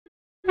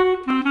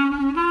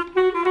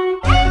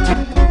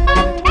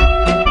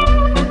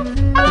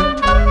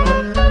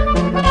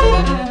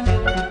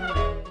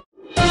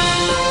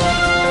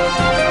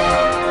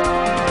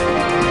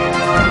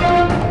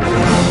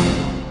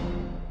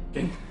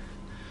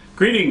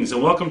Greetings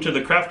and welcome to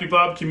the Crafty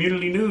Bob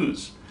Community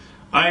News.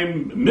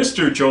 I'm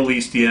Mr.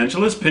 Jolis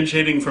DeAngelis, pinch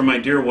hitting for my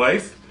dear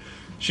wife.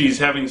 She's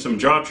having some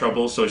jaw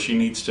trouble, so she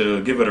needs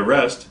to give it a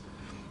rest.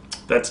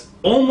 That's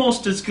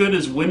almost as good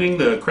as winning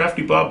the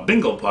Crafty Bob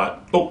Bingo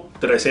Pot. Oh,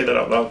 did I say that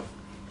out loud?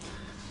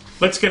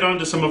 Let's get on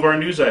to some of our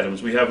news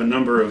items. We have a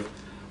number of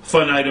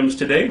fun items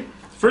today.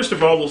 First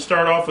of all, we'll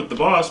start off with the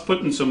boss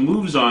putting some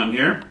moves on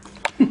here.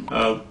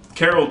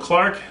 Carol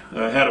Clark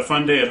had a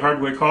fun day at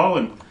Hardwick Hall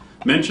and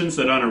mentions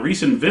that on a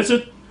recent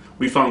visit,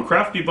 we found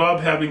Crafty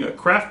Bob having a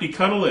crafty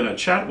cuddle and a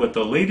chat with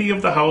the lady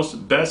of the house,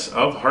 Bess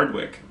of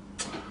Hardwick.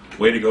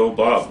 Way to go,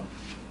 Bob.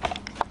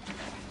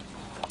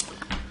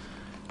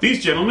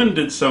 These gentlemen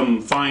did some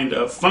fine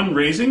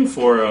fundraising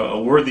for a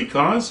worthy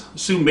cause.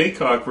 Sue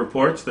Maycock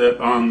reports that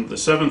on the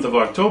 7th of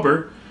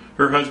October,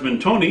 her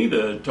husband Tony,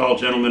 the tall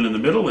gentleman in the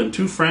middle, and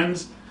two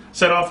friends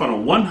set off on a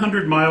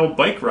 100-mile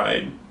bike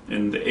ride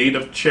in the aid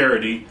of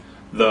charity,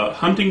 the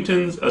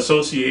Huntington's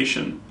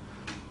Association.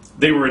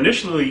 They were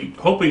initially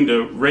hoping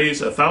to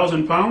raise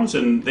 £1,000,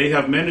 and they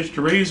have managed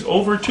to raise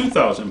over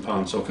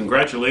 £2,000. So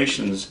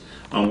congratulations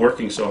on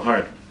working so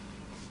hard.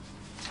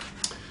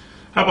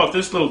 How about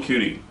this little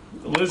cutie?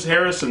 Liz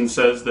Harrison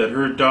says that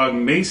her dog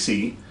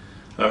Macy,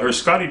 her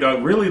Scotty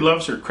dog, really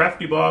loves her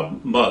Crafty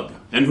Bob mug,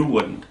 and who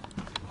wouldn't?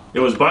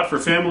 It was bought for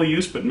family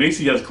use, but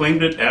Macy has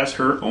claimed it as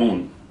her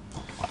own.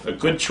 A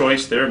good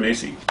choice there,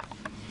 Macy.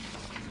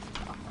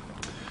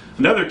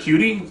 Another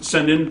cutie,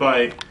 sent in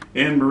by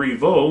Anne-Marie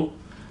Vaux,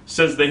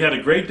 says they had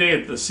a great day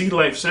at the Sea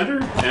Life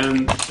Center,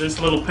 and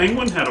this little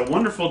penguin had a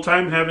wonderful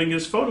time having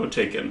his photo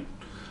taken.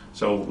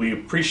 So we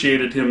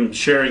appreciated him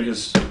sharing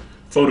his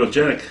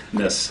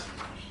photogenicness.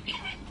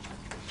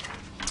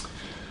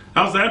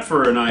 How's that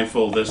for an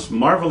eyeful? This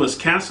marvelous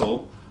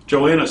castle.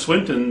 Joanna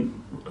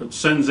Swinton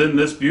sends in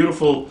this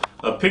beautiful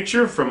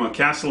picture from a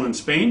castle in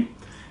Spain.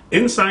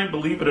 Inside,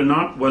 believe it or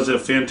not, was a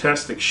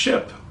fantastic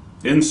ship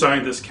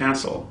inside this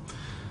castle.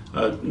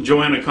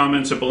 Joanna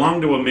comments, it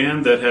belonged to a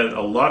man that had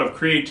a lot of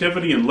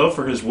creativity and love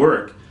for his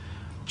work,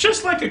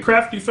 just like a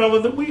crafty fellow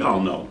that we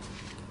all know.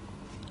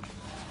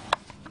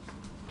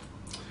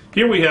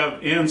 Here we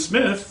have Ann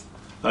Smith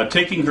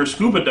taking her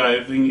scuba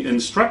diving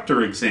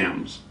instructor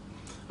exams.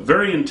 A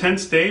very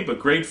intense day, but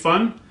great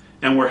fun,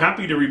 and we're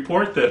happy to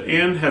report that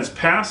Ann has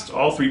passed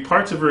all 3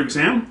 parts of her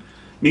exam,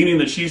 meaning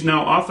that she's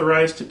now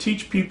authorized to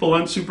teach people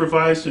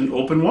unsupervised in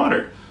open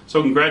water.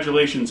 So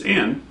congratulations,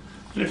 Ann.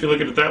 And if you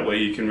look at it that way,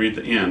 you can read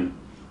the N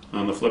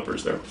on the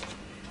flippers there.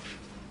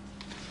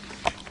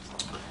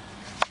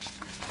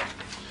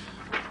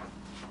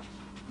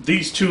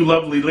 These two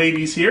lovely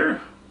ladies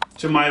here,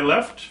 to my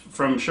left,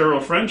 from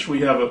Cheryl French, we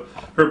have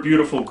her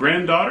beautiful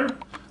granddaughter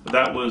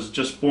that was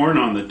just born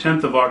on the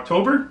 10th of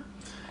October.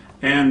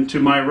 And to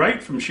my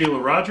right, from Sheila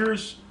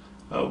Rogers,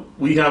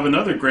 we have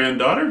another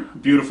granddaughter,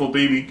 beautiful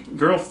baby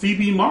girl,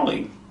 Phoebe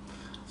Molly.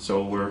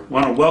 So we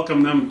want to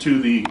welcome them to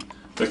the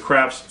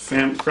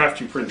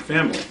CraftsUPrint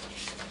family.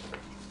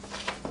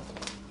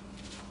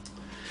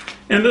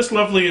 In this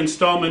lovely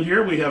installment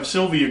here, we have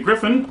Sylvia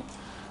Griffin,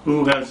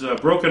 who has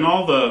broken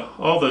all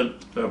the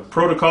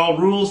protocol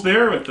rules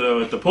there at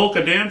the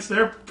polka dance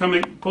there,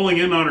 pulling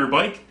in on her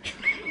bike.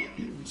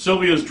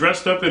 Sylvia's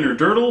dressed up in her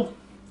dirtle,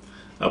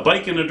 a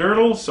bike and a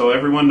dirtle, so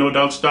everyone no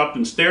doubt stopped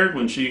and stared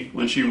when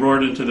she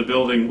roared into the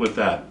building with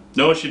that.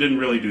 No, she didn't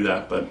really do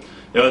that, but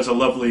it was a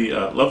lovely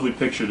lovely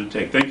picture to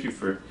take. Thank you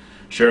for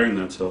sharing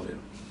that, Sylvia.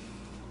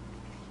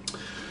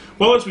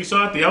 Well, as we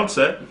saw at the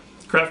outset,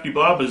 Crafty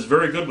Bob is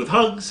very good with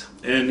hugs,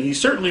 and he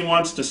certainly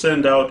wants to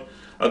send out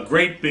a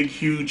great big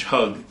huge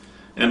hug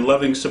and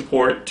loving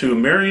support to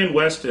Marion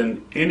West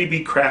and Annie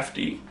B.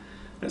 Crafty.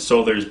 And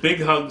so there's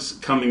big hugs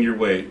coming your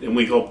way, and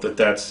we hope that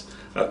that's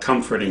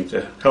comforting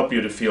to help you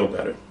to feel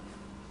better.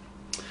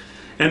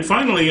 And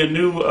finally, a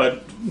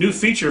new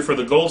feature for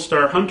the Gold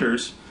Star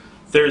Hunters.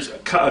 There's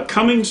a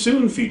Coming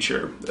Soon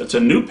feature. It's a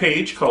new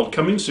page called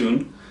Coming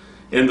Soon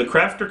in the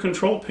Crafter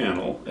Control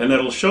Panel, and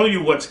it'll show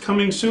you what's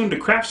coming soon to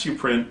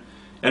CraftsUPrint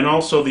and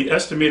also the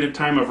estimated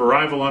time of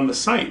arrival on the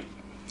site.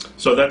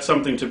 So that's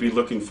something to be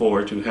looking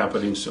forward to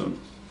happening soon.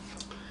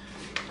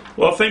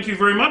 Well, thank you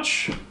very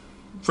much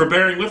for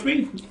bearing with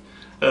me.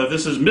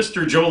 This is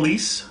Mr.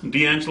 Jolis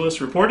DeAngelis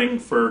reporting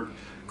for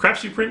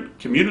CraftsUPrint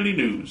Community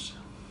News.